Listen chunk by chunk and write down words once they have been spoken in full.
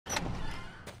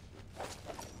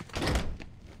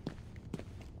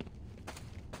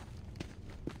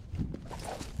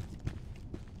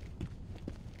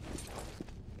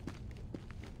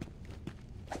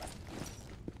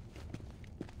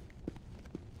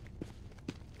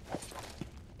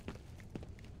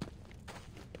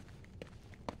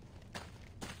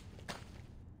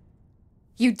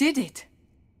You did it.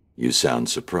 You sound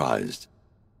surprised.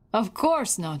 Of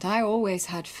course not. I always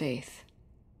had faith.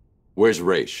 Where's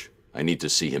Raish? I need to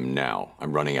see him now.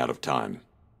 I'm running out of time.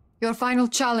 Your final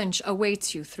challenge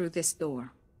awaits you through this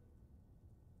door.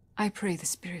 I pray the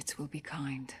spirits will be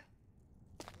kind.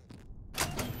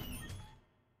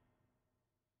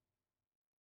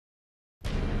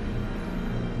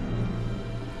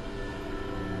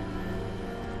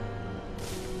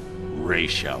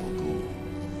 Raish al Ghul.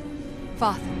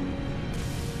 Father.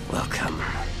 Welcome,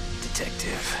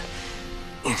 Detective.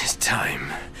 It is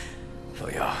time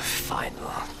for your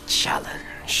final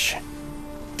challenge.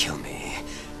 Kill me.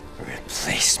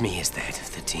 Replace me as the head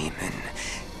of the demon.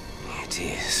 It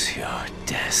is your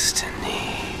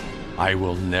destiny. I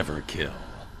will never kill.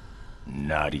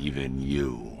 Not even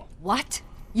you. What?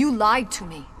 You lied to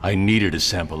me. I needed a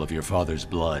sample of your father's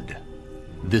blood.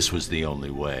 This was the only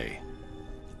way.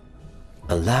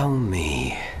 Allow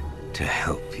me to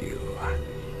help you.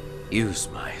 Use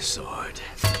my sword.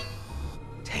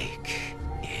 Take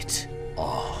it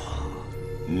all.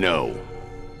 No.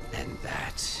 And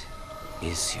that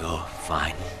is your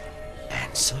final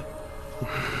answer?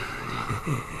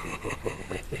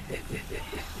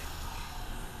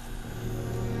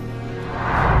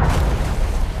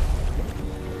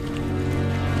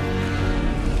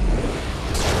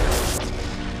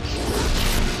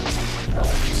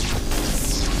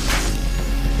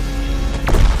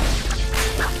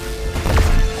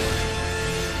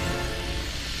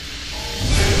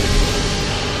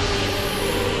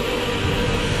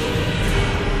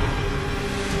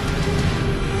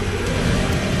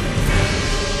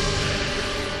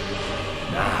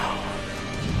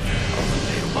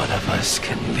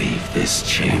 Can leave this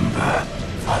chamber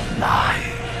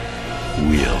alive.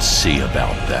 We'll see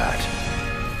about that.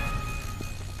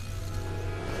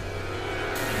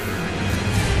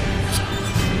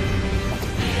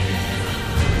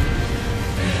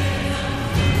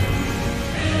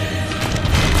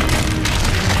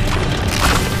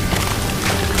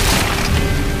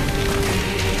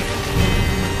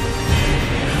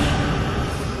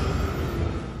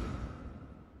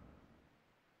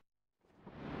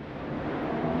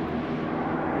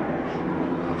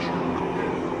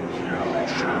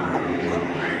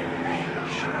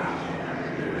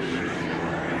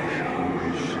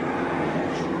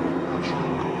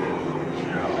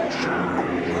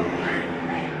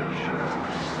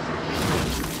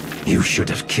 You should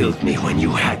have killed me when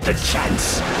you had the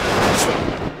chance.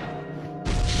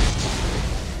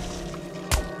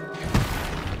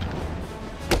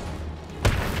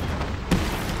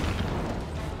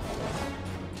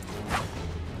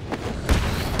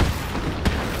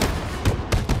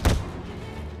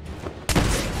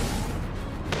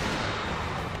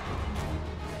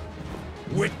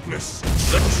 Witness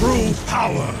the true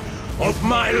power of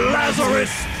my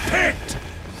Lazarus Pit!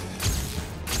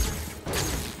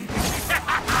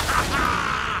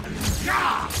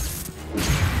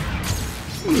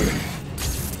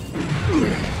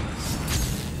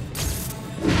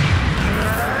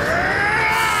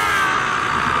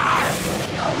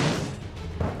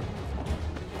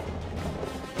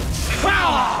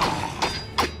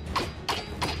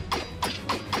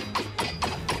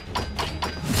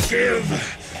 Give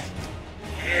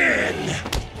in.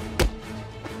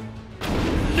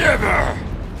 Never!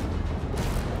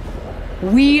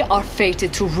 We are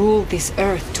fated to rule this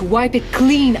earth, to wipe it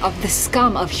clean of the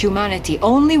scum of humanity.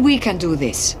 Only we can do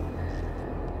this.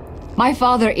 My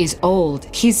father is old.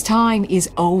 His time is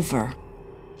over.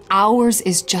 Ours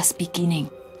is just beginning.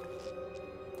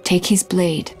 Take his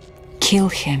blade. Kill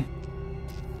him.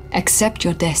 Accept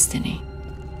your destiny.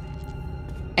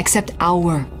 Accept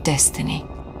our destiny.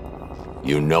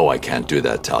 You know I can't do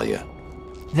that, Talia.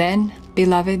 Then,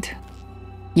 beloved,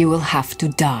 you will have to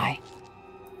die.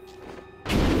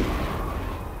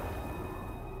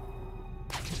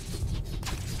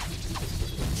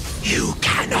 You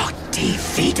cannot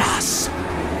defeat us!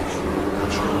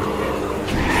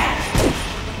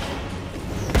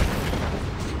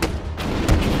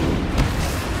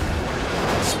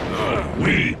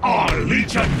 We are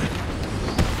Legion!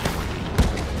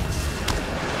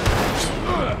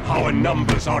 Our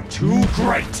numbers are too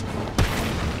great!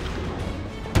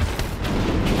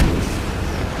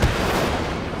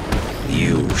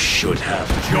 You should have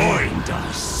joined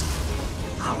us.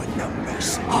 Our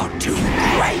numbers are too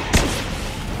great.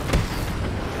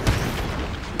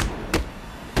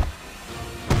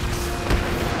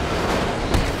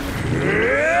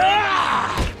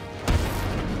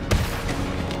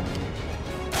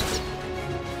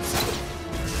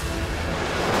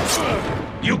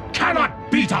 You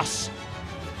cannot beat us!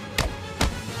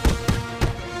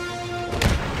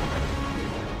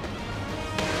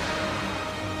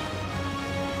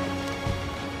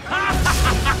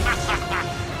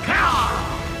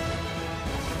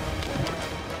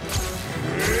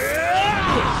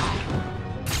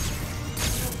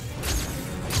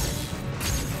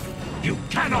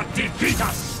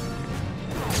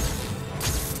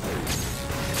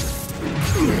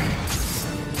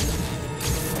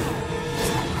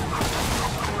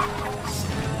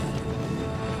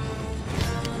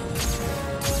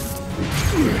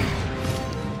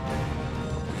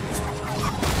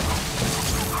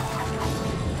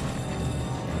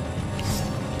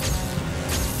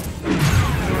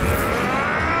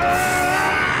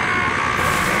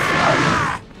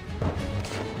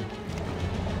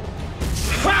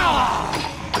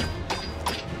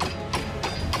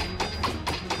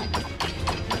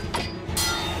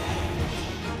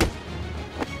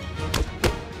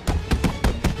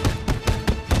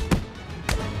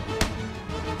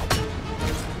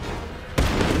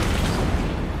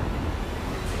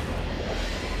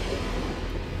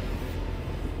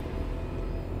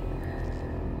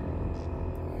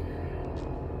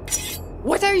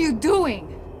 What are you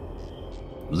doing?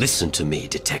 Listen to me,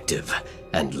 detective,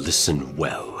 and listen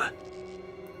well.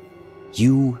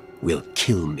 You will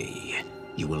kill me.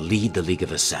 You will lead the League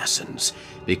of Assassins,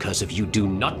 because if you do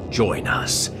not join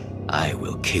us, I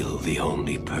will kill the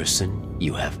only person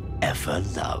you have ever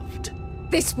loved.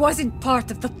 This wasn't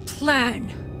part of the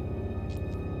plan.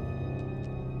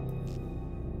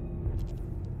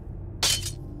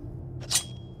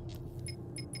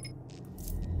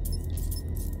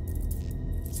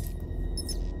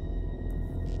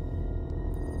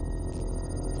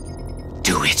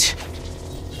 Do it.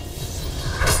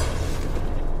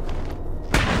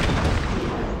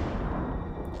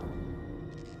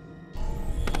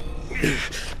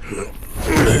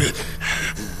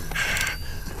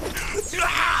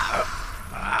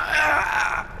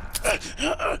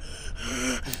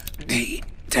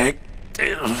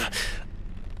 Detective.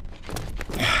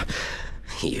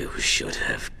 You should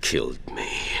have killed me.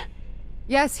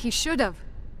 Yes, he should have.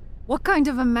 What kind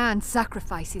of a man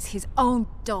sacrifices his own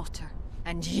daughter?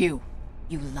 And you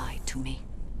lied to me.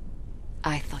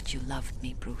 I thought you loved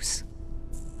me, Bruce.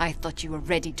 I thought you were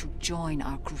ready to join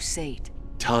our crusade.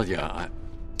 Talia,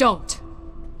 Don't!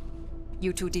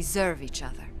 You two deserve each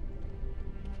other.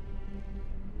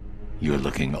 You're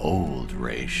looking old,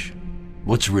 Raish.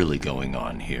 What's really going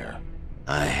on here?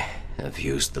 I have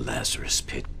used the Lazarus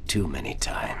Pit too many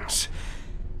times.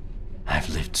 I've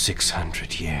lived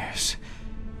 600 years.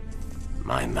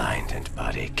 My mind and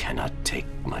body cannot take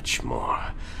much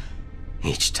more.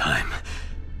 Each time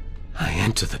I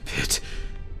enter the pit,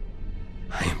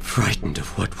 I am frightened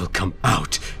of what will come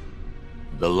out.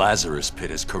 The Lazarus Pit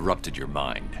has corrupted your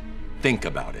mind. Think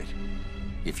about it.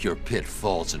 If your pit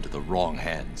falls into the wrong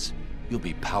hands, you'll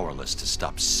be powerless to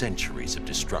stop centuries of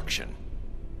destruction.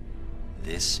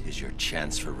 This is your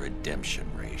chance for redemption,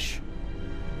 Raish.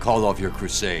 Call off your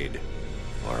crusade,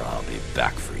 or I'll be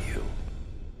back for you.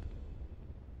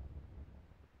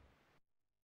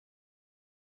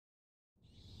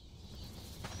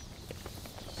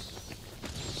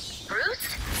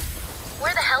 Bruce?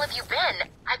 Where the hell have you been?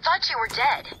 I thought you were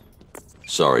dead.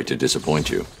 Sorry to disappoint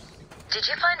you. Did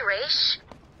you find Raish?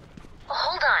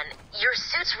 Hold on. Your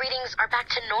suit's readings are back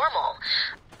to normal.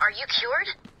 Are you cured?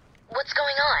 What's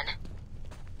going on?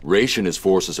 Raish and his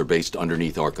forces are based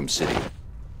underneath Arkham City,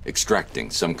 extracting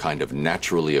some kind of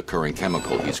naturally occurring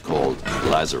chemical he's called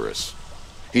Lazarus.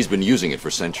 He's been using it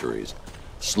for centuries,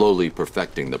 slowly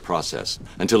perfecting the process,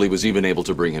 until he was even able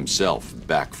to bring himself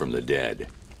back from the dead.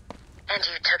 And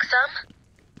you took some?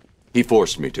 He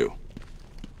forced me to.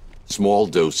 Small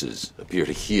doses appear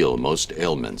to heal most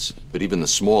ailments, but even the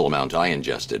small amount I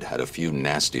ingested had a few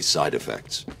nasty side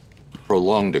effects.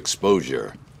 Prolonged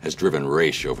exposure has driven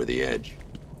Raish over the edge.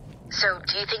 So,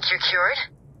 do you think you're cured?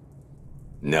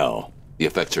 No, the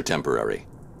effects are temporary.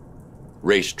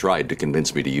 Raish tried to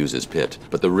convince me to use his pit,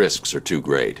 but the risks are too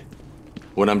great.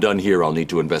 When I'm done here, I'll need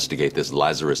to investigate this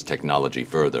Lazarus technology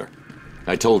further.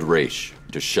 I told Raish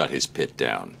to shut his pit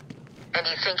down. And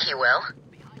you think he will?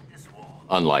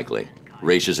 Unlikely.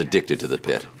 Raish is addicted to the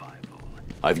pit.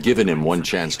 I've given him one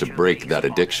chance to break that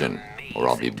addiction, or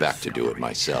I'll be back to do it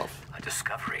myself. A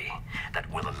discovery that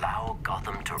will allow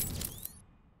Gotham to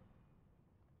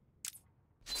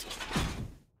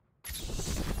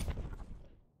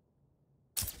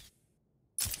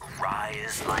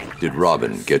rise like... Did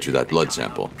Robin get you that blood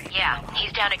sample? Yeah,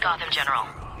 he's down at Gotham General.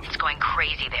 It's going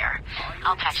crazy there.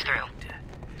 I'll patch through.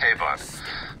 Hey, Bob.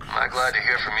 I'm glad to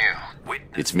hear from you.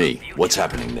 It's me. What's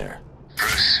happening there?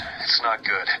 Bruce, it's not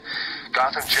good.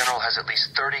 Gotham General has at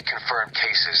least 30 confirmed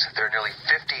cases. There are nearly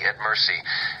 50 at Mercy,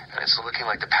 and it's looking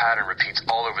like the pattern repeats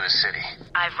all over the city.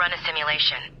 I've run a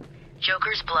simulation.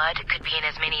 Joker's blood could be in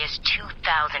as many as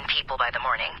 2,000 people by the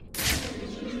morning.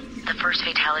 The first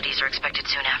fatalities are expected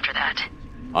soon after that.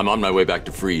 I'm on my way back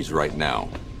to Freeze right now.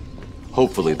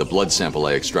 Hopefully the blood sample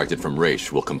I extracted from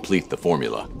Raish will complete the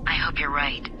formula. I hope you're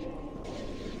right.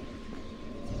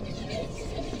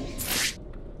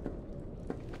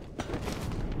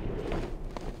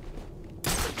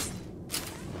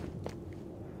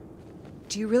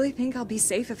 you really think I'll be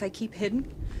safe if I keep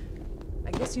hidden? I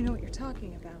guess you know what you're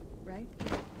talking about, right?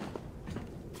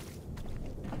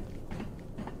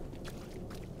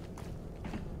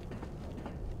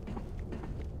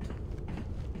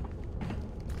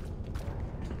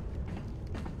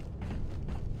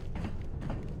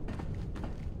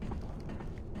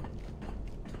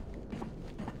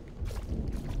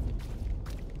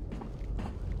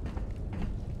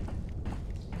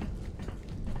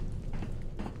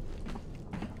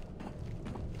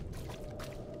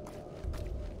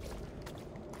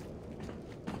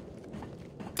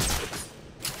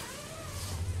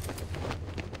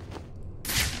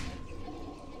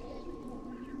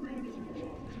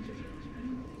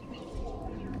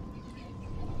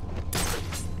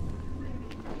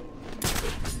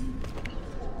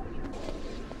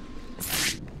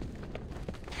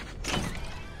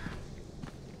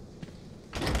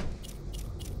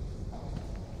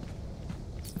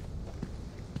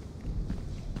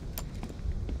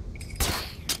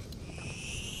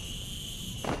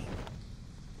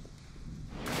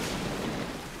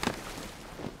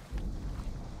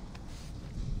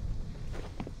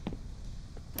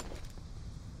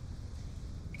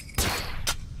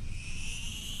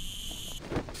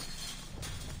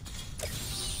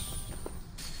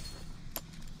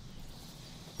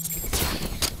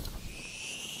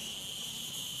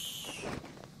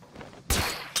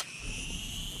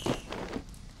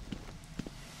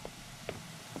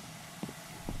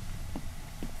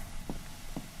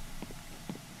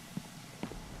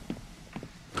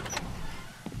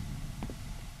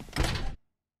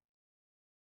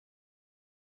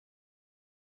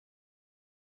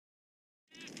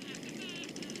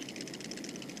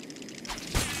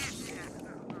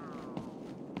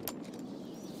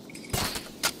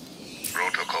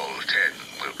 Protocol 10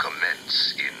 will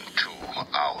commence in 2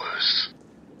 hours.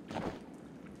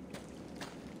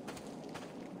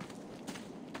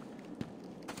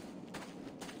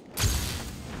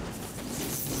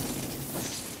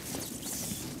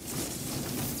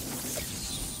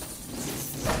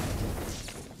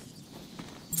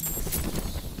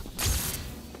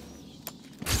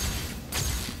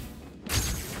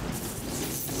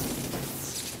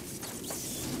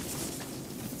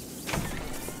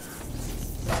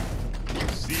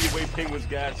 Penguin's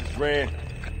guys just ran.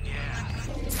 Yeah,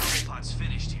 the pod's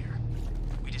finished here.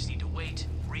 We just need to wait,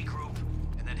 regroup,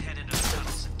 and then head into the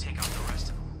tunnels and take out the rest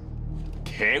of them.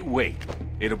 Can't wait.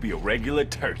 It'll be a regular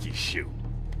turkey shoot.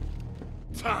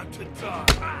 Time to die.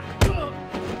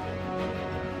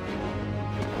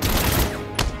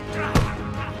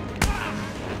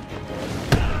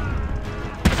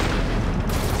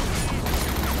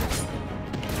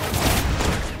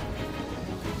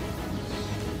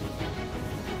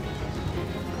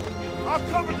 I've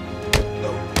covered the...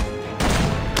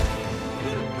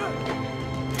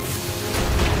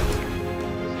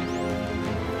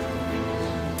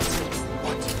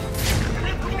 What?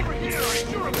 Come over here,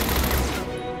 I'm sure of it!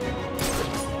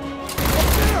 Up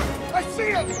there! I see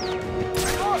it! I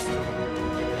lost him!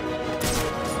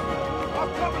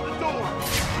 I've covered the door!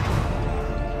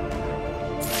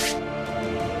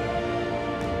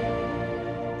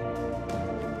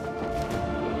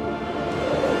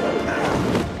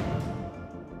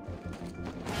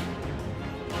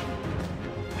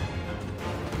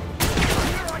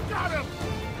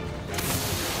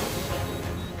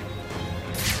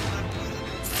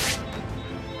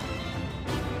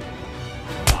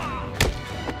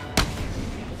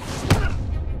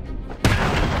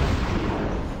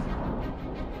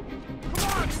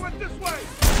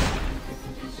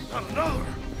 Another!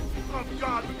 Oh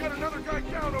God, we got another guy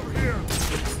down over here!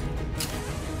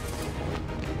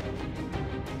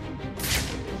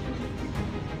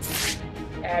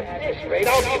 At this rate,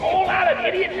 I'll be all out of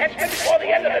idiot henchmen before the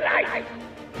end of the night!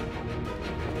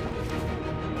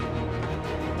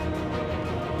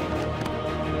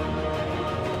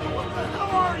 What the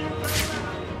hell are you,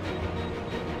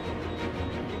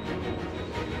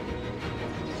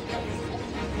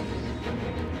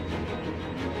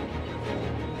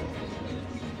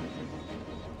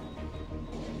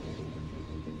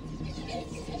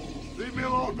 Leave me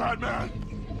alone, Batman!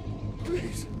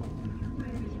 Please!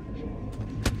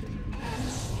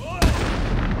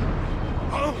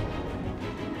 Huh?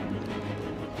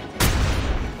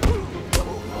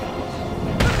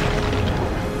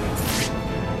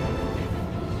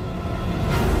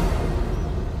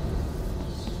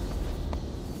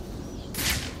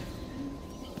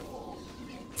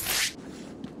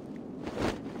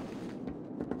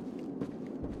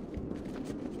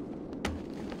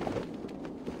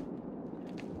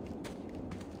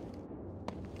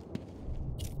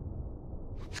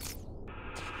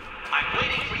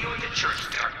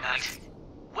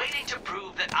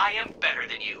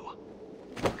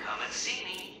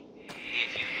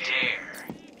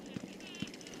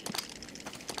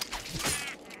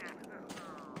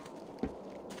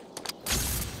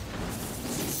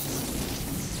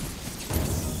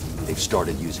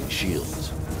 started using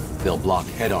shields. They'll block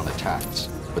head-on attacks,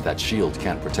 but that shield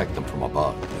can't protect them from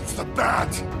above. It's the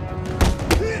bat!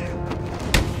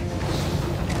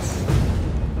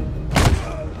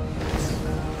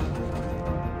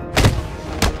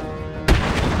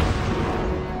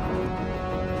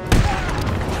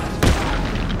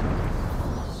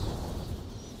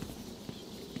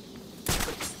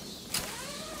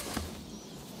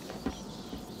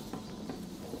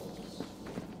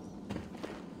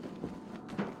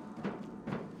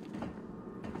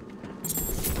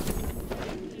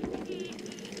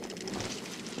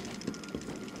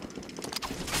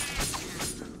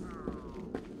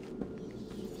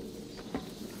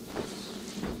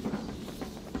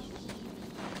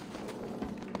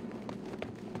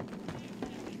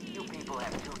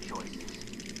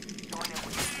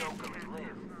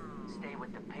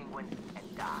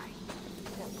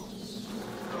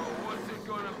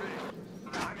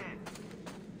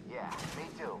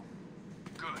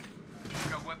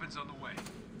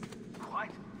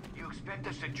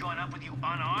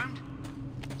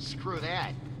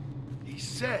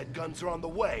 Guns are on the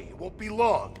way. It won't be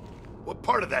long. What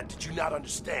part of that did you not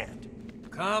understand?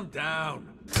 Calm down.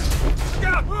 Look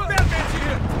out! Batman's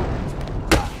here!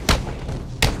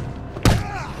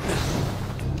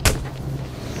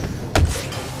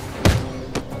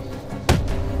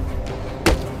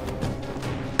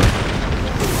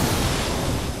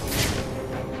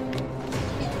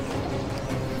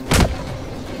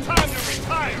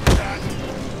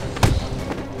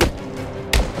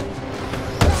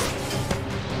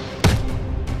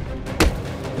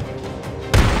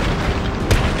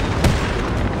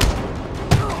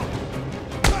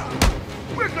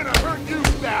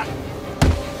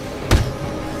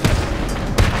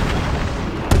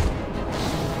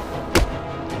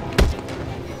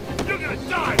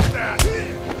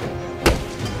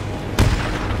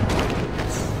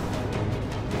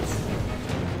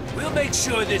 Make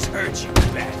sure this hurts you,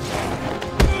 Bat.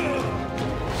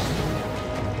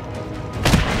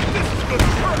 This is gonna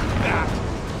hurt, Bat!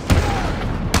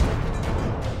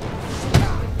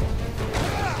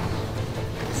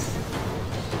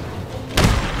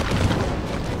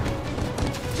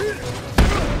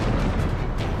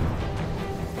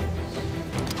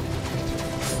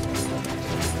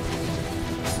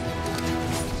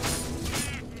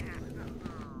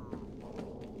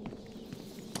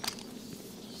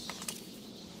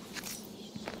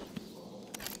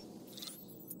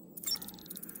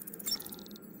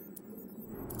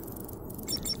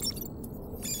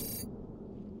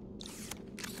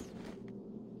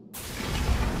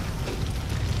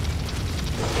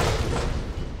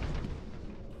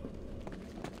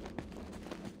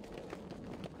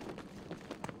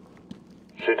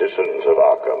 Citizens of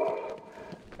Arkham,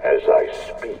 as I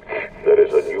speak, there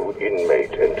is a new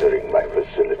inmate entering my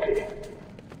facility.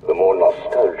 The more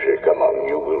nostalgic among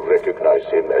you will recognize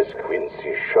him as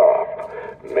Quincy Sharp,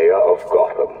 Mayor of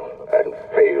Gotham and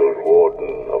failed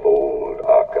warden of old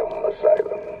Arkham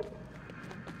Asylum.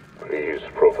 Please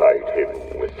provide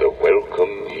him with the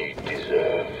welcome he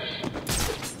deserves.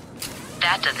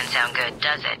 That doesn't sound good,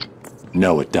 does it?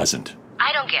 No, it doesn't.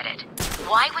 I don't get it.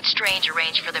 Why would Strange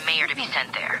arrange for the mayor to be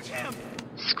sent there?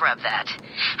 Scrub that.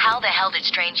 How the hell did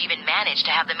Strange even manage to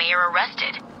have the mayor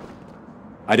arrested?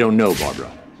 I don't know, Barbara.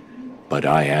 But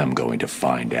I am going to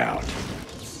find out.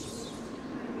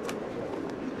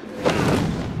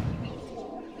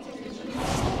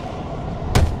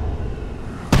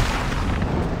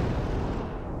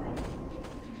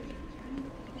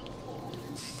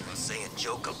 They're saying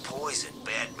Joker poisoned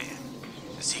Batman.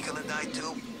 Is he gonna die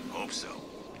too? Hope so.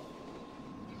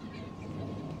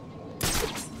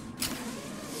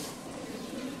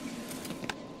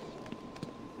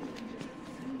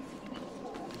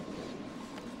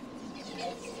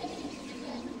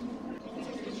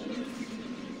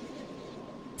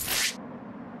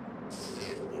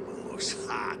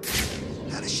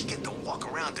 How does she get to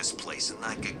walk around this place and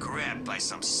not get grabbed by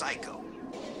some psycho?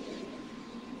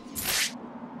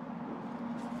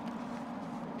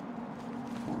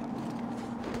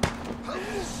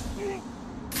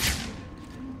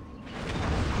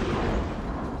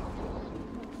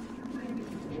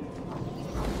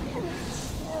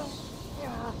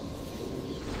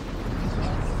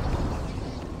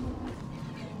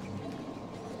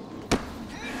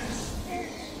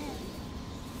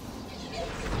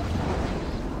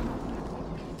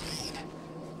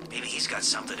 Got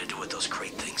something to do with those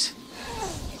crate things.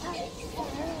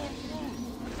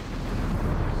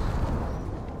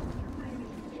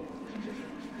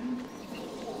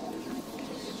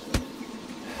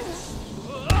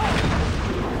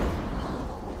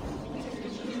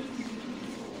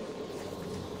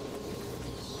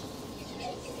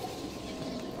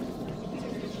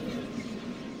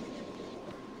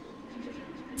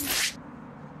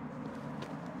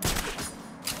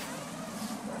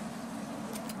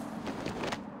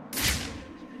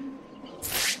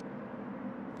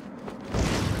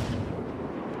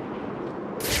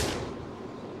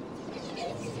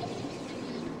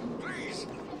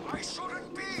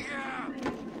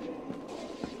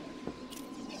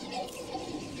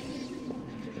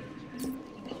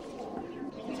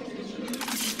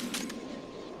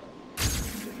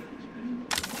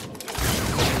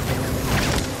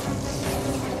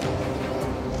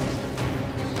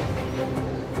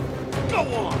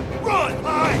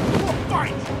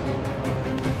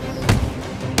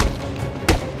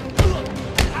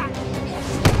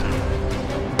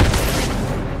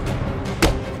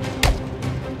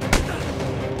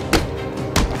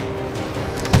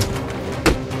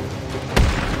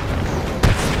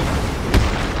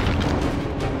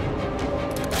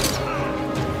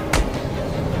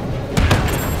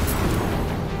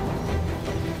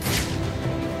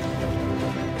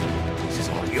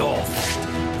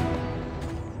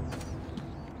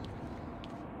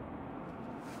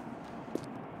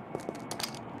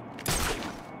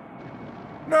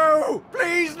 No!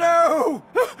 Please, no!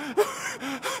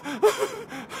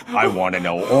 I want to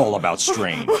know all about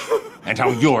Strange, and how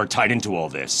you're tied into all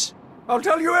this. I'll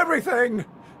tell you everything!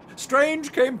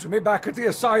 Strange came to me back at the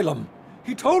asylum.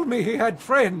 He told me he had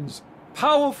friends.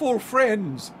 Powerful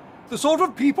friends. The sort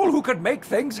of people who could make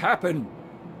things happen.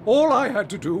 All I had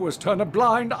to do was turn a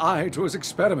blind eye to his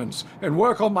experiments and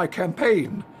work on my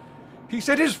campaign. He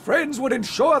said his friends would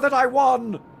ensure that I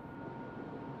won.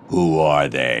 Who are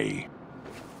they?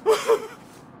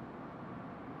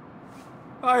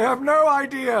 I have no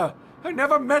idea. I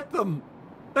never met them.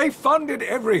 They funded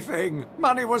everything.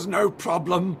 Money was no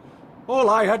problem. All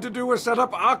I had to do was set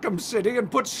up Arkham City and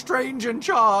put Strange in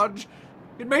charge.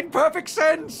 It made perfect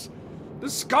sense. The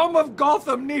scum of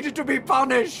Gotham needed to be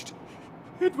punished.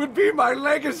 It would be my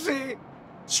legacy.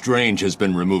 Strange has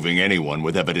been removing anyone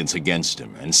with evidence against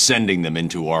him and sending them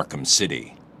into Arkham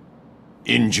City.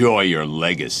 Enjoy your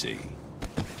legacy.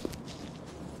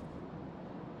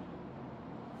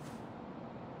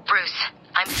 Bruce,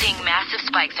 I'm seeing massive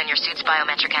spikes on your suit's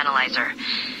biometric analyzer.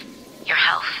 Your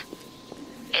health.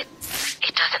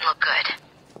 It doesn't look good.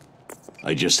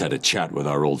 I just had a chat with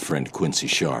our old friend Quincy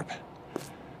Sharp.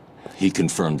 He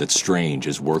confirmed that Strange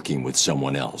is working with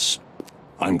someone else.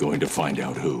 I'm going to find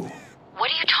out who.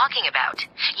 What are you talking about?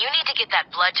 You need to get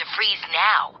that blood to freeze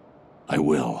now. I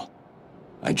will.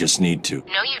 I just need to.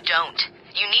 No, you don't.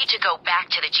 You need to go back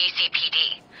to the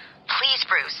GCPD. Please,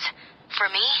 Bruce. For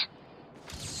me?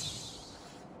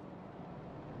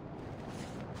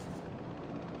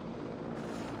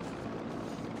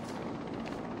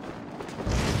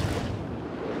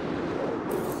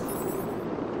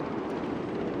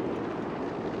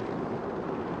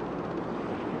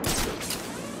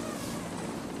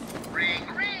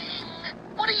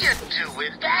 What do you do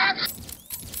with that?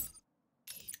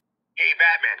 Hey,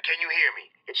 Batman, can you hear me?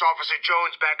 It's Officer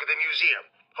Jones back at the museum.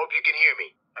 Hope you can hear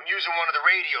me. I'm using one of the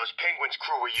radios Penguin's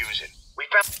crew were using. We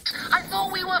found... I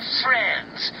thought we were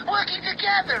friends, working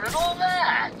together and all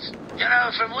that. You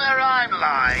know, from where I'm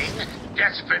lying,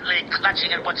 desperately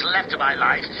clutching at what's left of my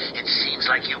life, it seems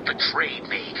like you betrayed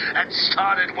me and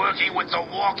started working with the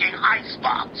walking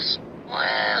icebox.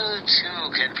 Well,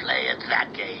 two can play at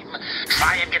that game.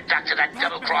 Try and get back to that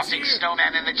double-crossing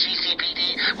snowman in the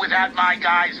GCPD without my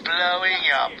guys blowing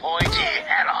your pointy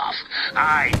head off.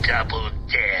 I double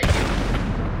dare you.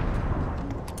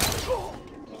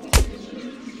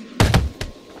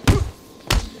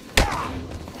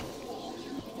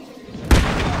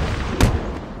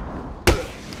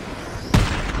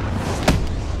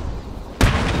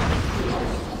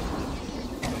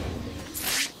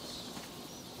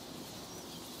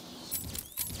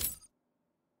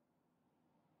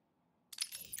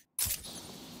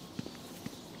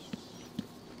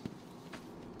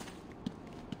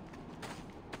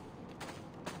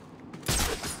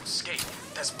 Escape?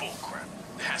 That's bullcrap.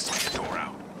 There has to be a door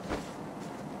out.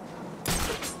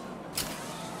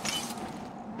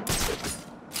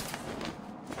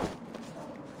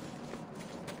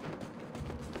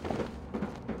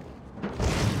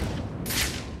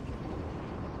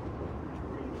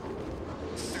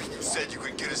 You said you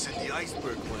could get us in the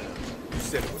iceberg lab. You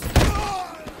said it was...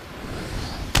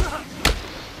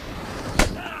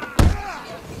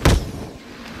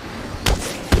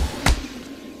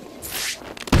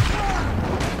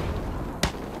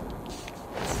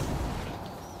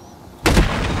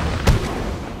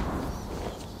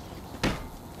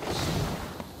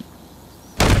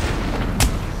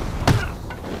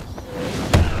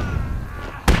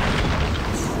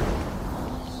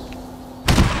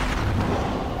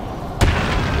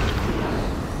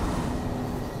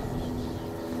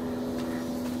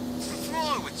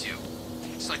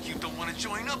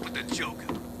 Join up with the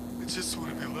Joker. I just want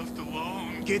to be left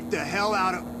alone. Get the hell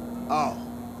out of... Oh,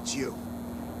 it's you.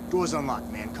 Door's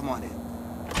unlocked, man. Come on in.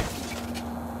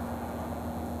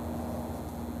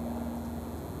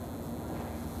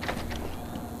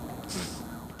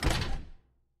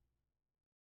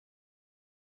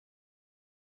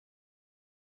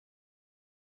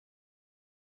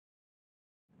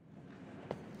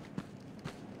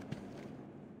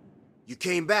 You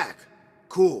came back.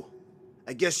 Cool.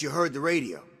 I guess you heard the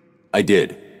radio. I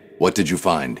did. What did you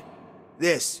find?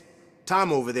 This.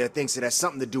 Tom over there thinks it has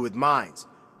something to do with mines.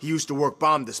 He used to work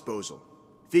bomb disposal.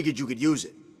 Figured you could use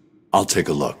it. I'll take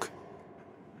a look.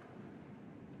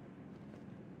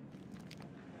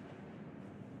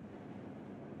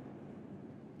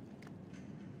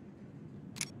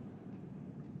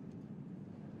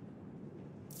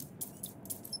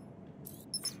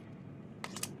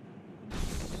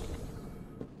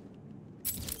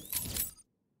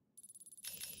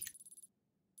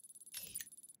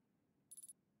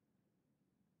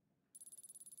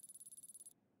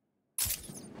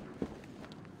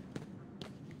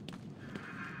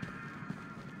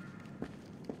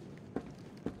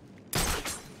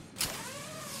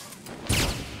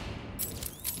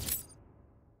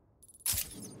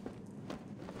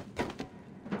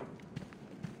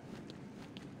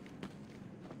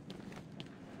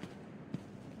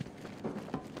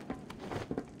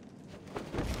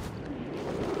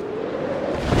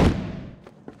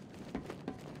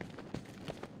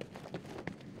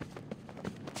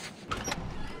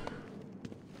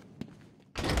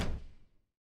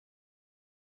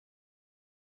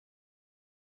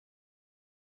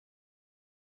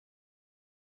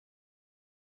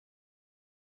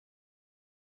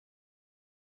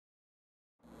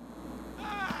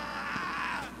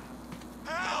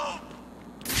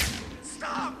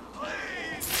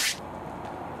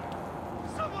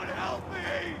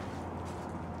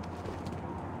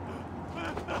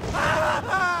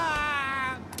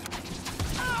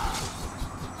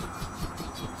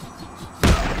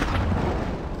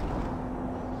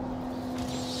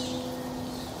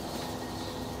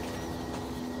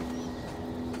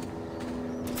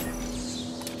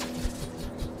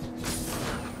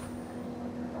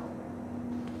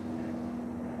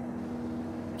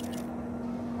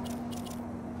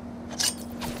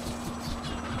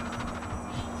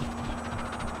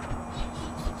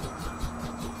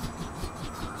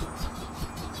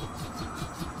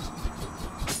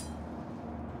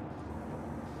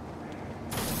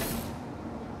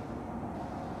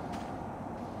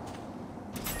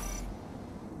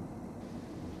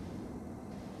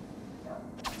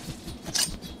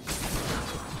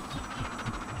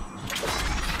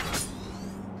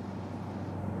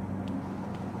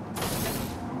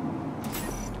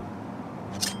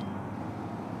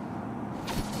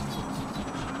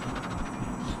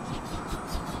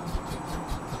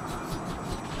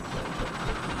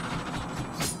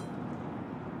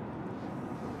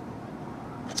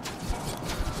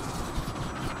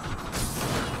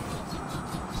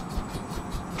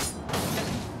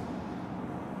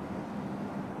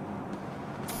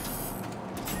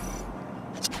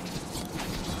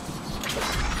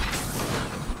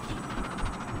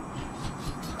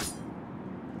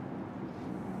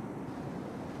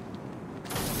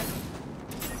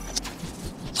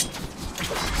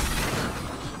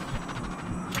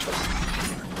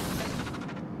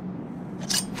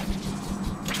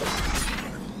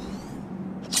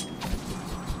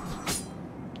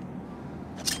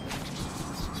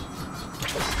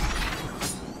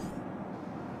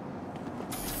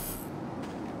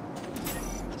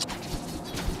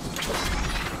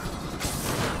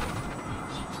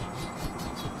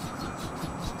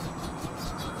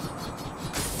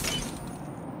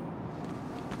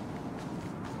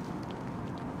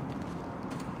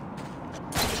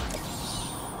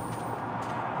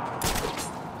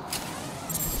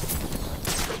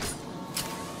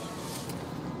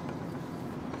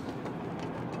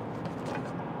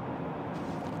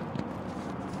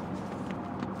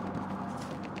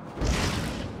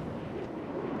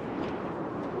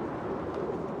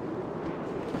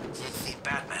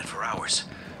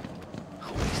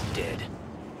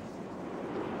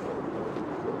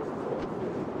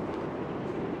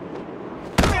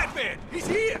 it! He's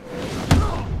here!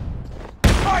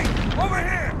 Fight! Over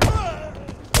here!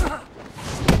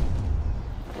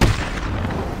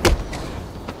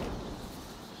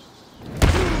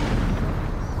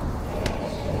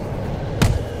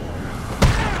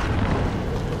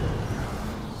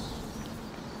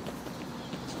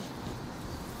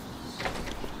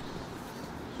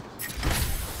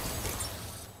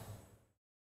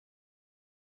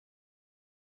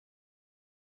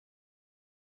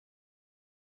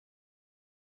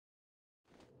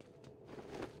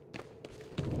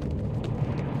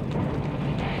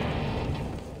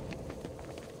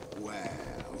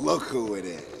 Look who it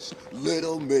is.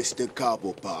 Little Mr.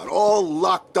 Cobblepot, all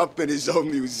locked up in his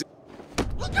own museum.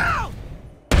 Look out!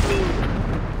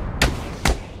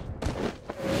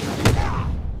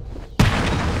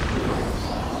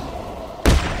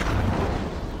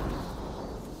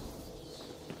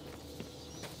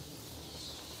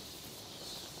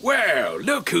 Well,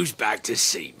 look who's back to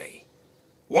see me.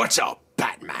 What's up,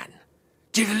 Batman?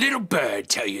 Did a little bird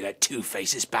tell you that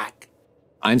Two-Face is back?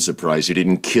 I'm surprised he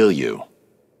didn't kill you.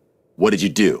 What did you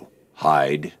do?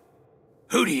 Hide?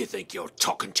 Who do you think you're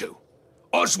talking to?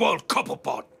 Oswald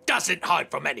Cobblepot doesn't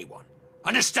hide from anyone.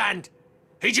 Understand?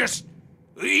 He just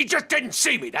didn't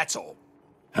see me, that's all.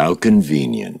 How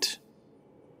convenient.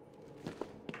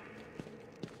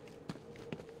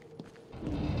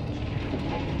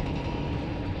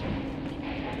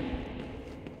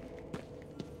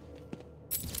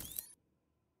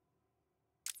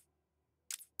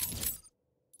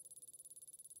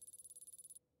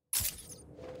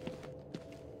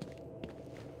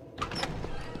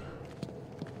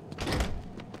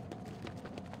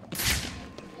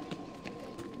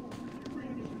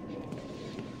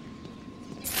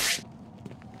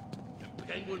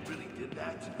 Penguin really did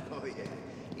that? Oh, yeah.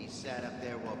 He sat up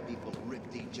there while people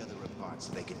ripped each other apart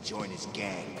so they could join his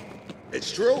gang.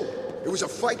 It's true. It was a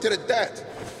fight to the death.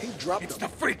 He dropped It's the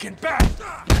freaking bat!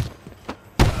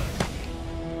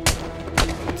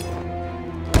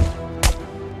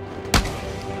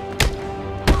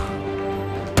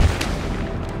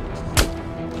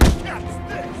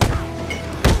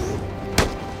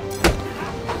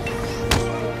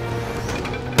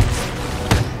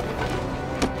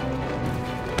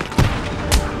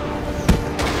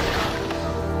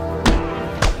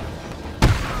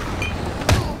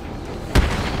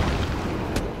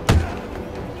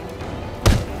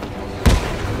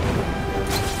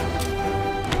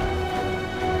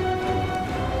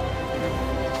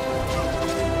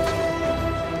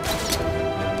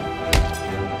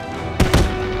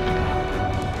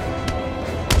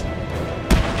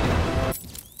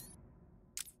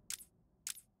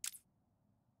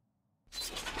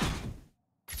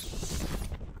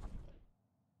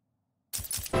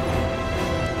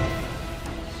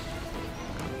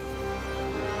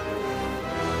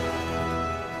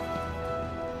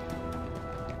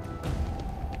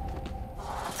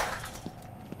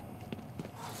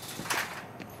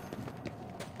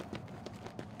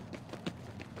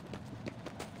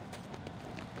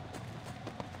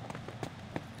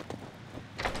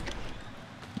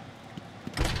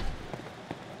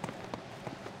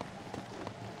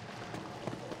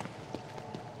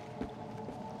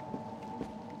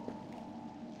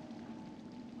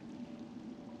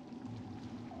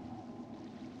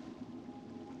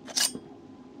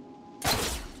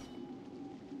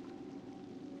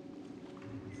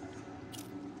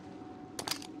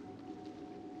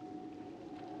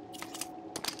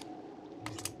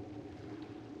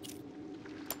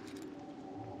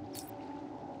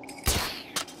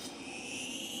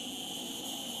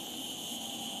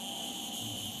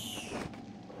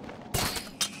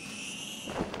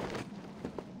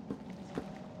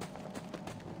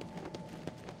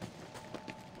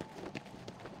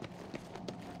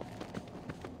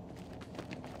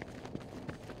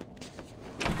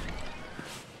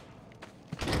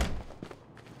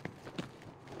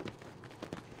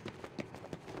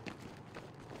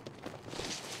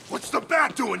 What's the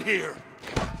bat doing here?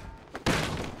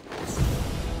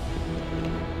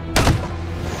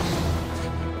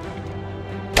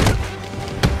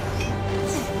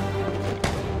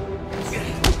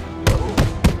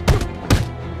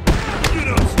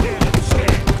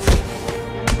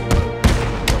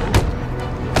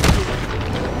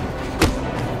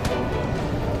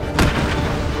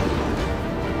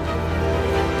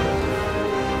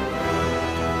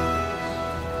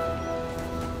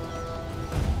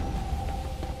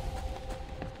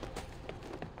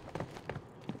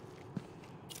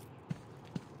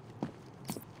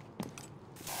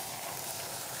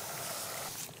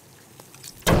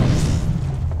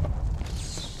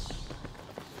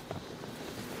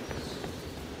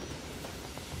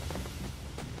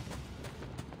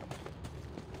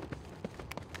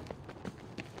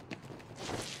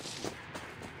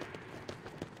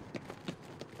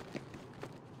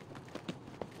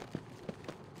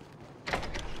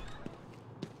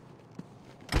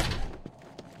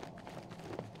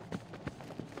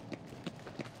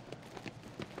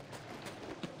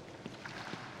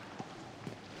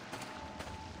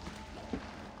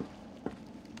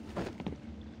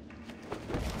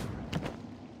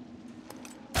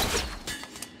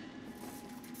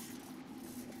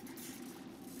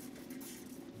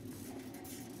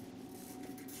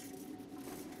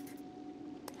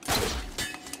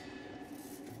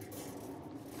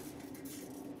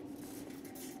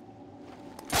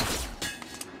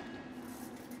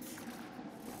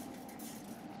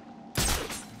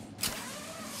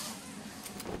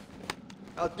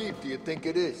 How deep do you think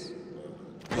it is?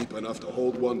 Deep enough to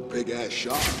hold one big-ass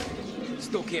shark.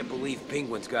 Still can't believe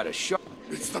Penguin's got a shark.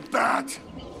 It's the bat!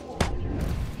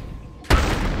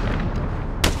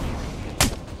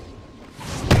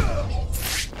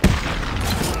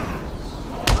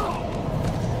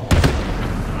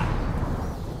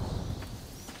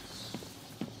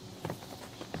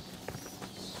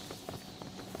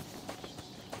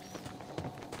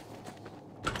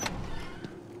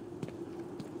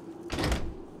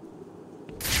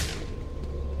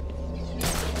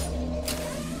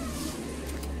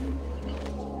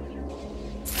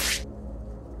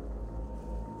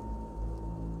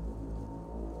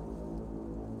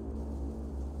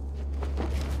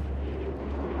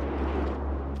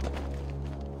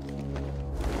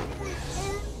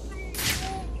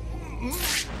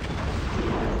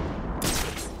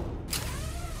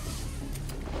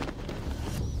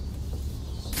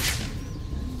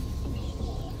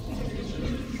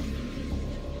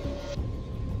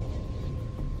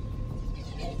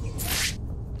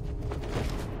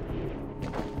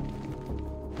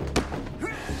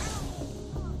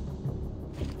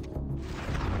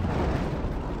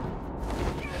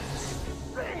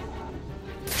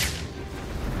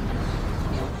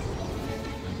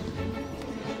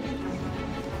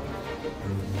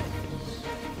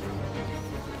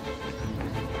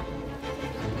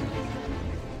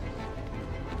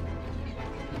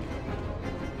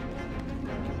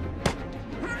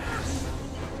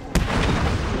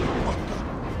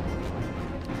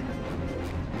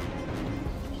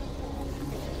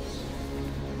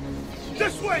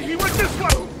 This way! He went this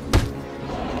way!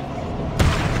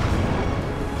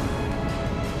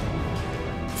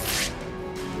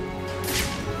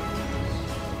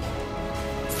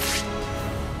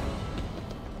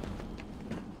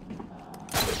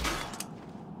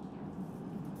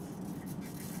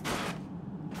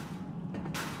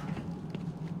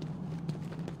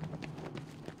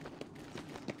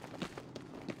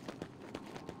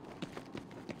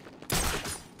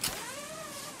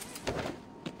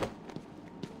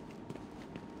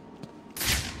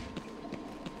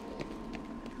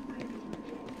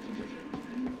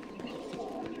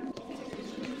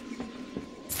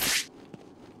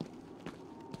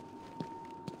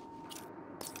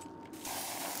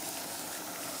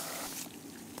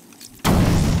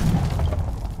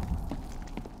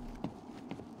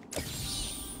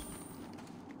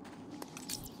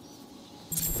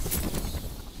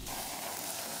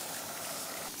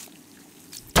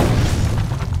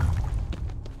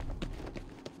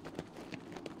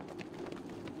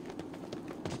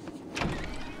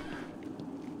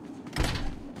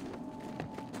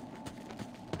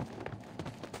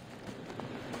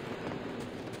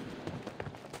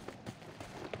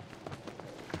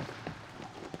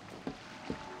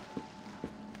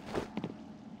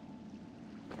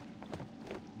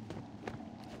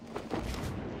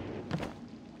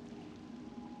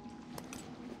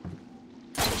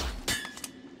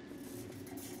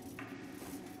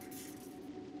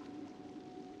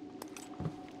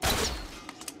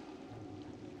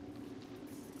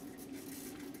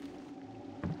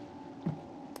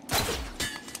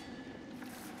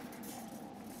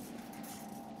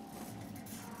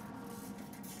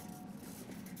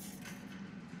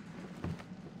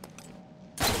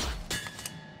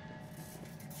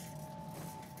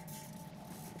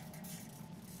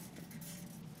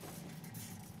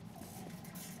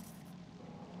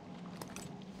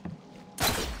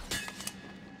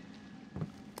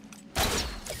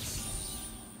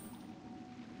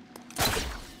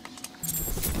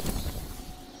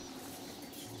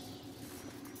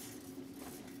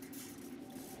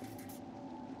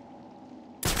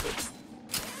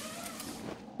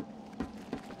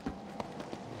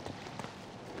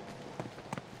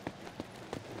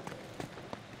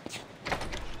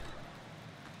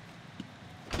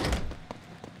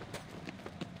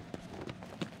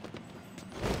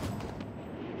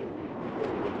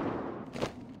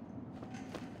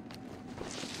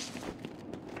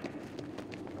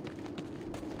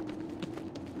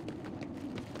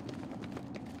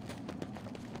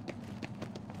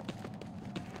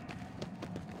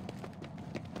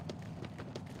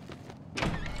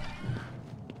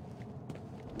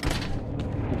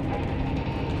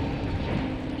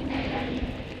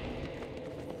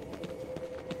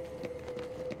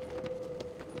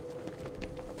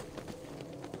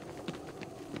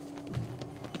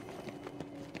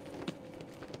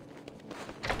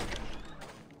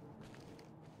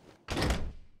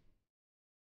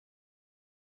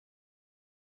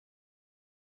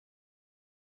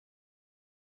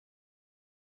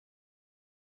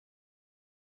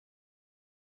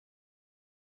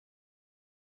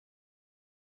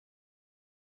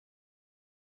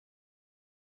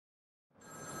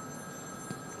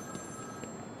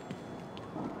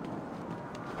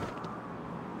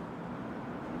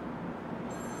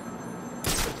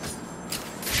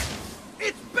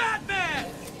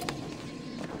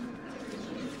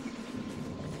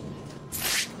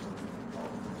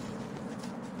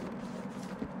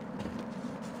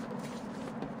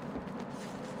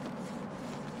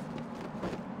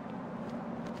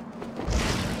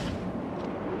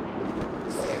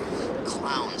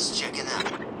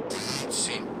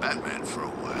 Batman for a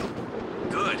while.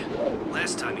 Good.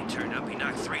 Last time he turned up, he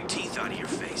knocked 3 teeth out of your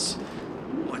face.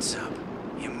 What's up?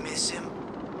 You miss him?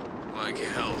 Like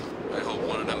hell. I hope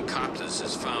one of them copters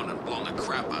is found and blown the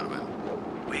crap out of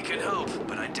him. We can hope,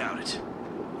 but I doubt it.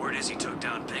 Word is he took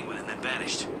down Penguin and then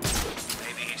vanished.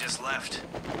 Maybe he just left.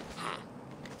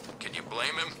 Can you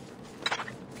blame him?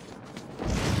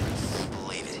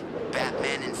 Believe it.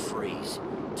 Batman and Freeze.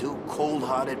 2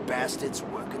 cold-hearted bastards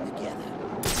working together.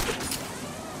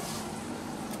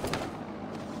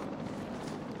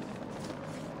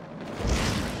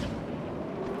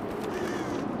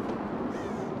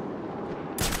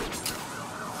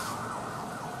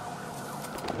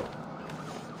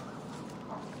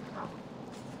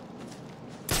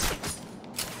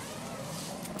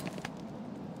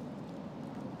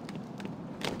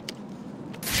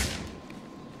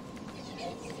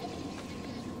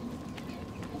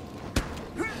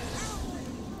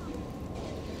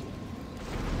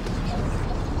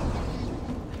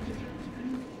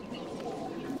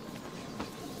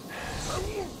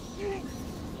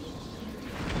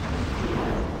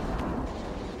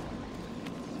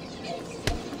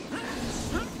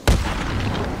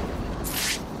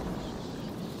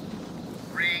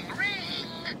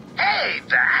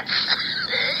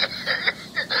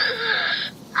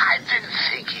 I've been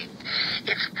thinking.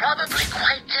 It's probably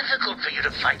quite difficult for you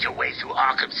to fight your way through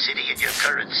Arkham City in your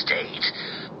current state.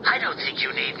 I don't think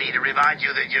you need me to remind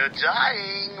you that you're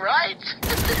dying, right?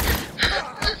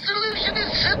 The solution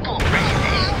is simple,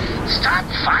 really. Stop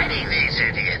fighting these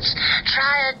idiots.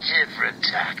 Try a different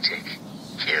tactic.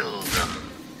 Kill them.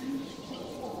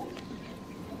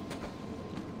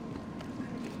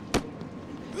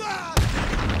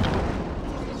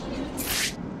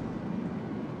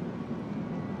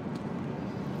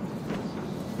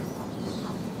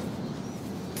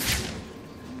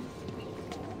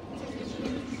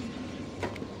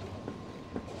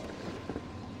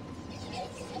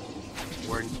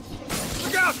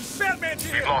 Look out! Batman's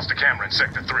here! We've lost a camera in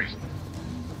Sector 3.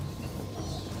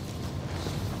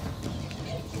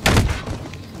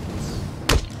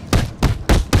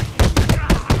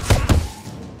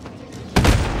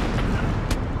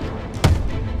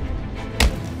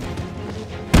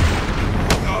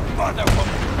 Oh,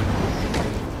 motherfucker!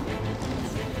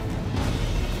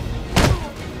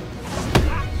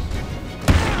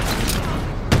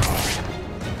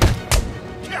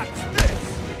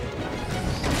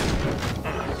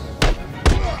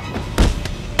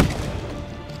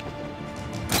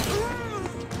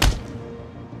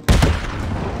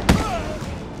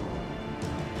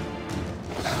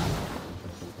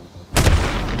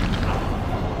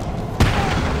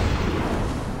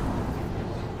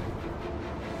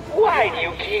 Why do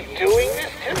you keep doing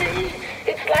this to me?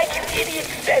 It's like you idiots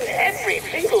spend every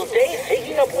single day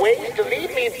thinking up ways to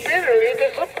leave me bitterly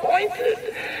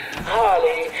disappointed.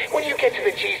 Harley, when you get to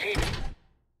the GC...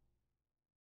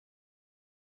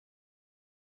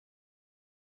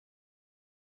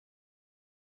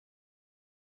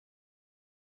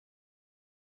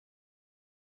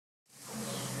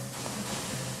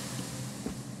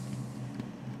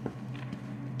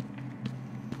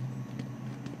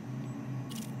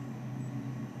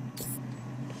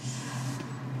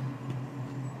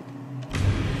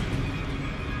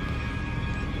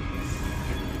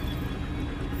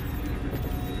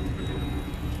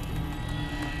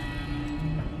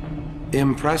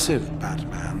 Impressive,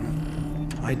 Batman.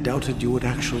 I doubted you would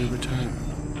actually return.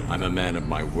 I'm a man of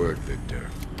my word, Victor.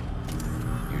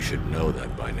 You should know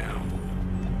that by now.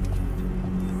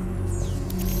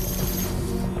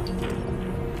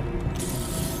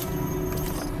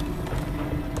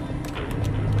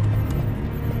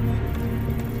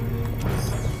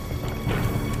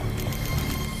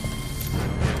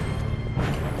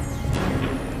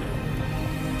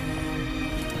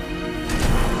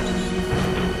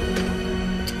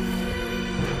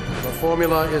 The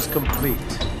formula is complete.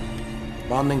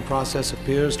 Bonding process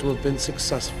appears to have been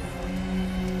successful.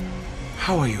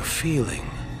 How are you feeling?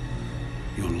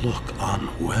 You look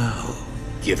unwell.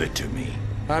 Give it to me.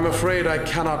 I'm afraid I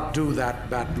cannot do that,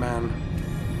 Batman.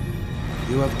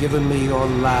 You have given me your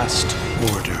last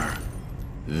order.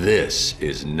 This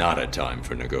is not a time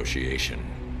for negotiation.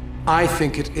 I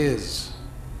think it is.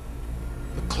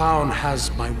 The clown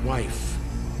has my wife.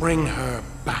 Bring her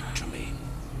back to me.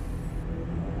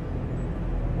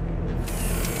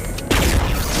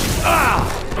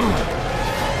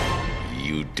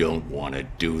 You don't want to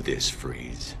do this,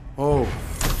 Freeze. Oh,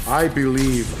 I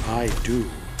believe I do.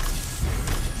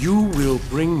 You will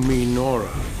bring me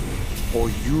Nora, or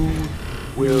you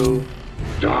will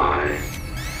die.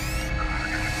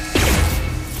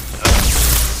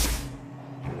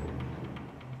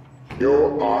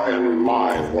 You are in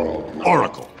my world now.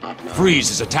 Oracle, Freeze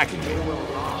is attacking me.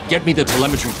 Get me the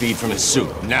telemetry feed from his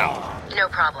suit, now. No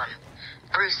problem.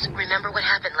 Bruce, remember what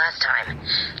happened last time.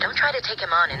 Don't try to take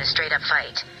him on in a straight-up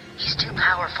fight. He's too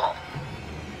powerful.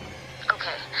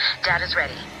 Okay, data's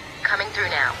ready. Coming through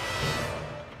now.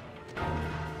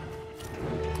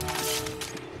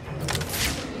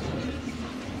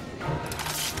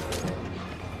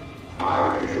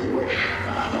 I wish,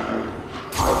 Batman.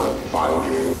 I will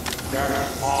find you. Get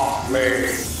off me.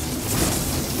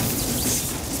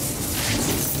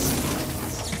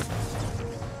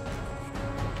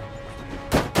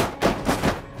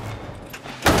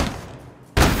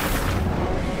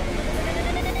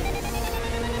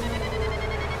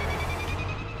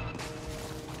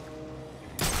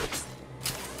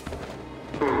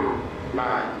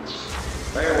 Minds.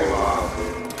 They will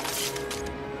argue.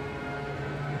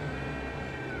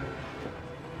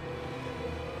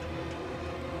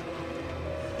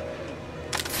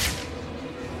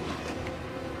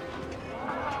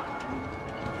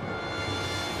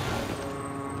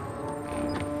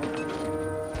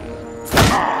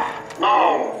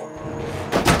 No!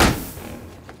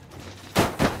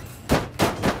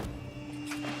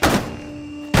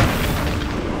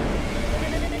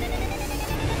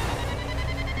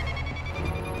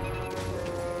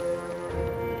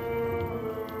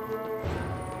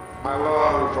 I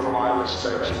learned from my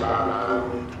mistakes,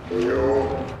 Batman. You.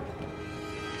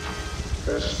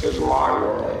 This is my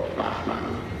world,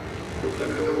 Batman. You can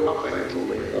do nothing to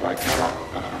me that I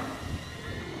cannot better.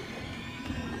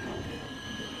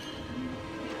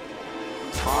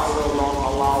 I will not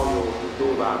allow you to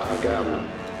do that again.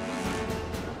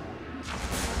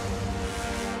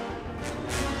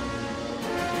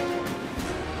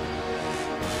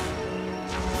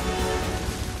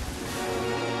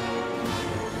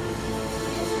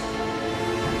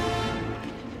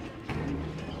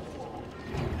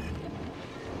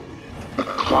 The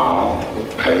clown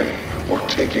will pay for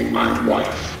taking my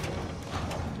wife.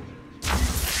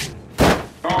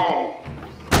 No!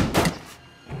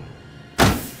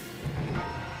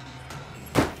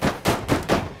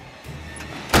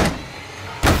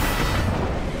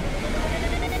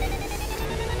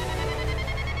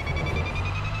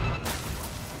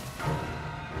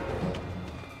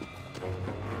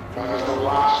 That is the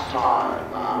last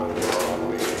time I will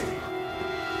run me.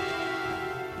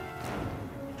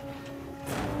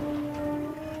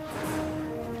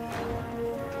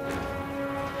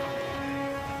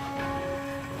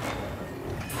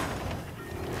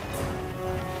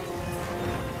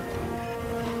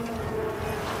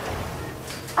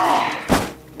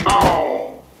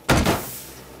 No!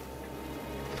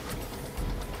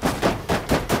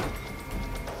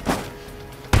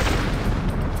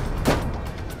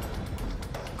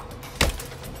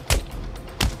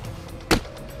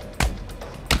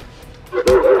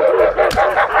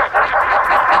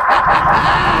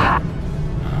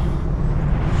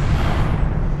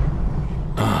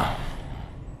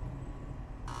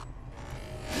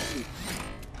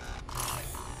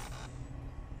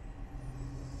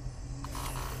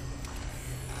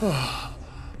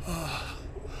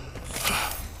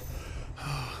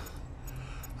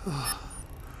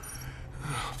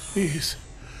 Please,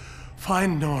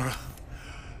 find Nora.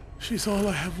 She's all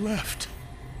I have left.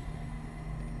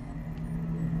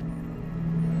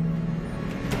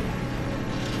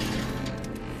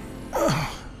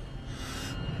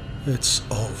 It's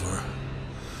over.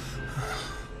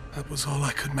 That was all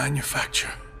I could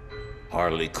manufacture.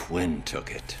 Harley Quinn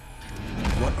took it.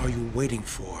 What are you waiting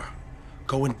for?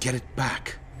 Go and get it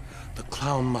back. The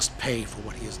clown must pay for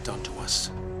what he has done to us.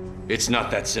 It's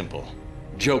not that simple.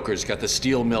 Joker's got the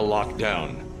steel mill locked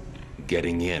down.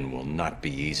 Getting in will not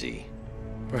be easy.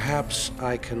 Perhaps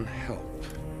I can help.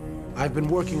 I've been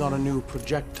working on a new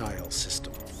projectile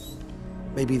system.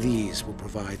 Maybe these will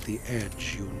provide the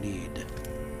edge you need.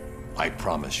 I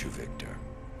promise you, Victor,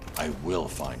 I will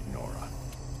find Nora.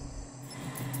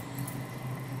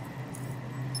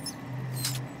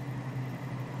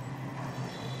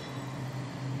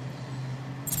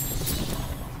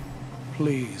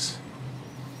 Please,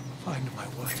 find my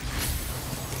wife.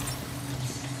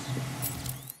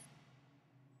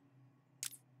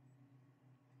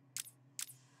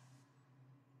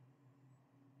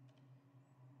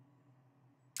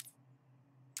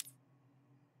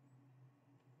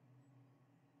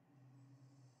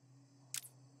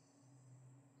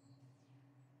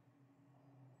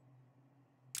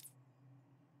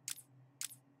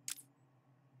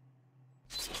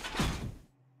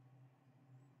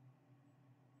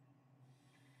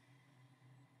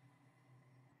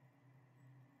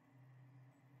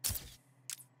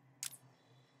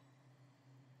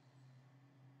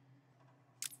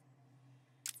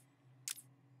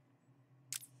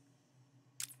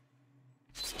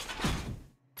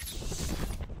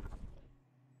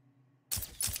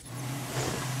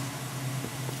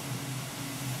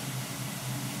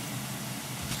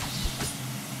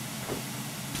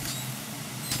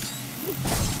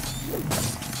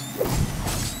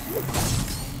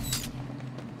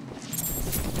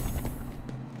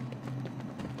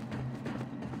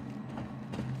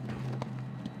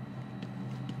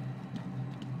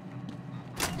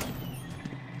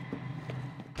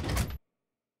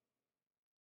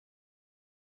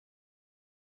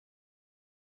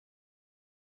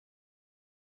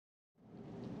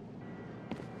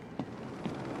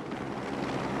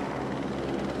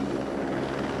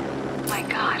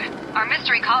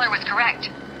 mystery caller was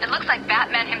correct. It looks like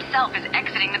Batman himself is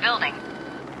exiting the building.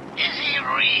 Is he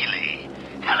really?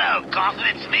 Hello, Gotham,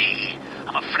 it's me.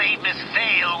 I'm afraid Miss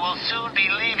Vale will soon be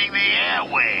leaving the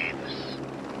airwaves.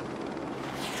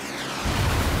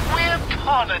 We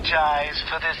apologize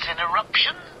for this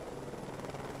interruption.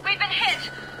 We've been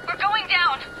hit. We're going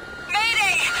down.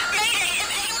 Mayday! Mayday!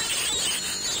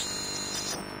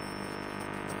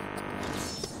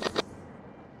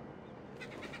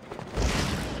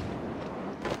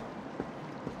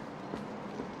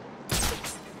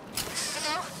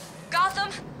 Hello? Gotham?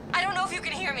 I don't know if you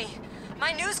can hear me.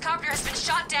 My news copter has been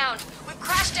shot down. We've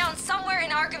crashed down somewhere in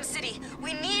Arkham City.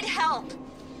 We need help.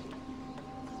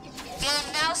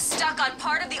 I'm now stuck on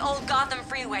part of the old Gotham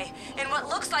freeway in what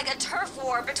looks like a turf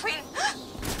war between...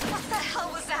 What the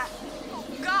hell was that? Oh,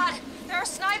 God! There are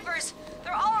snipers!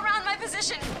 They're all around my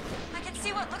position! I can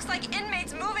see what looks like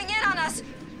inmates moving in on us!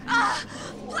 Ah!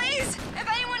 Please! If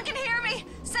anyone can hear me,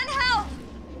 send help!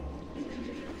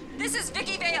 This is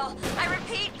Vicky Vale. I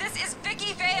repeat, this is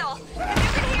Vicky Vale.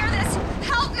 If you can hear this,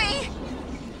 help me!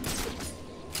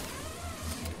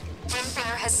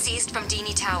 Fire has ceased from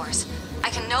Dini Towers. I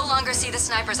can no longer see the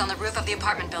snipers on the roof of the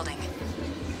apartment building.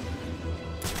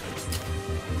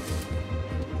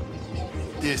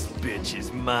 This bitch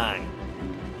is mine.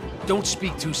 Don't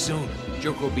speak too soon.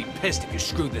 Joker will be pissed if you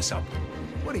screw this up.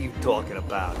 What are you talking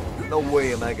about? No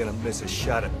way am I gonna miss a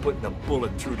shot at putting a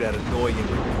bullet through that annoying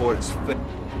reporter's face.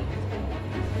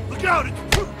 Look out! It's...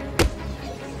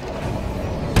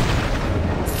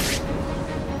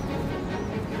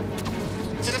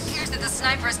 It appears that the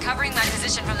snipers covering my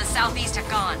position from the southeast have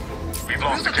gone. We've The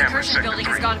lost roof the of the cameras, Kirchen building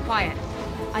has Sector 3. gone quiet.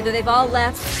 Either they've all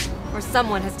left, or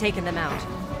someone has taken them out.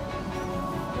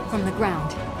 From the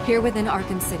ground, here within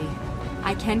Arkham City,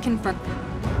 I can confirm...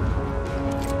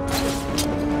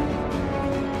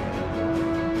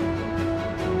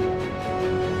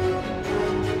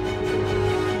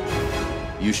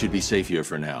 You should be safe here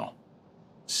for now.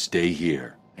 Stay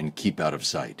here and keep out of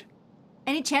sight.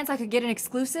 Any chance I could get an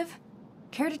exclusive?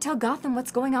 Care to tell Gotham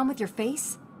what's going on with your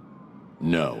face?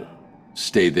 No.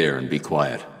 Stay there and be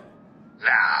quiet.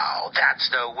 Now, that's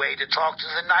no way to talk to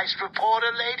the nice reporter,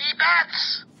 Lady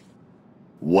Bats.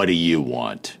 What do you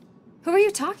want? Who are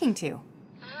you talking to?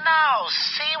 Now,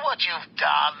 see what you've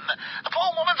done. The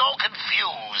poor woman's all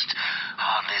confused.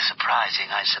 Hardly surprising,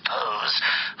 I suppose.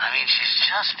 I mean, she's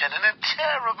just been in a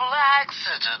terrible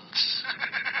accident.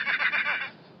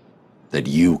 That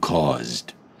you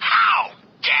caused. How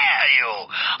dare you?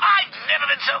 I've never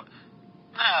been so...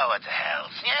 Oh, what the hell?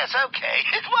 Yes, okay,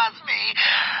 it was me.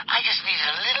 I just needed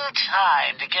a little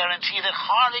time to guarantee that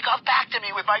Harley got back to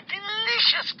me with my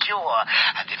delicious cure.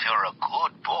 And if you're a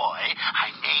good boy, I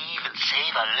may even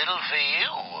save a little for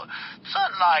you. It's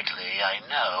unlikely, I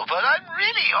know, but I'm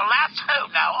really your last hope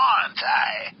now, aren't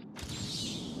I?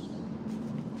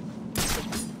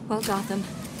 Well, Gotham,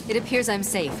 it appears I'm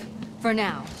safe. For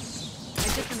now.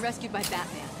 I've just been rescued by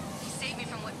Batman. He saved me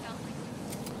from what felt like...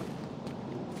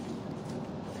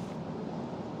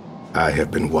 I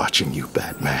have been watching you,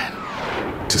 Batman,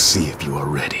 to see if you are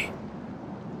ready.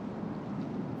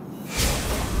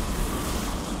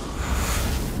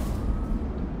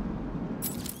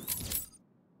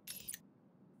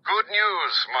 Good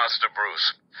news, Master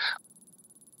Bruce.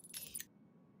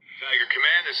 Tiger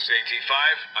Command, this is AT-5.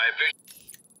 I have vision.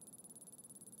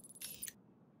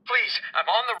 Please, I'm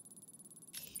on the...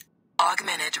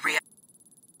 Augmented reality.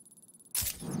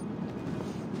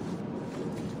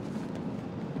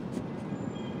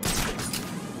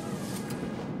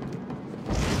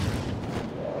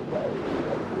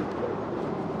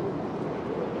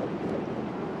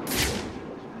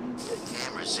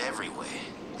 Cameras everywhere.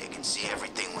 They can see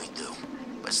everything we do.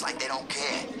 But it's like they don't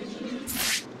care.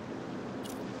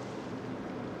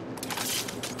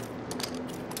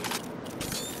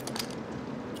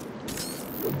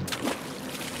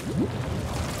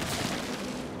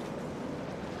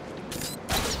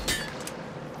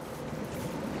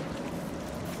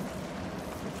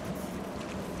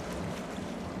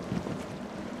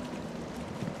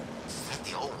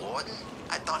 The old warden?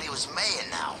 I thought he was mayor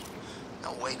now.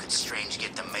 No way could Strange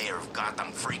get the mayor of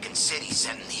Gotham freaking City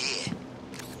sent in here.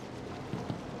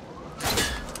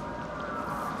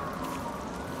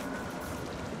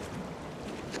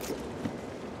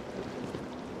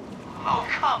 Oh,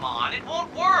 come on, it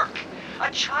won't work.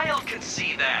 A child can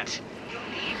see that. You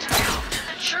need to come to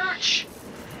the church.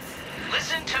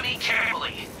 Listen to me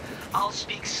carefully. I'll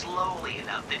speak slowly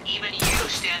enough that even you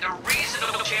stand a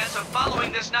reasonable chance of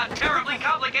following this not terribly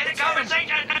complicated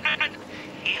conversation.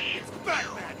 If you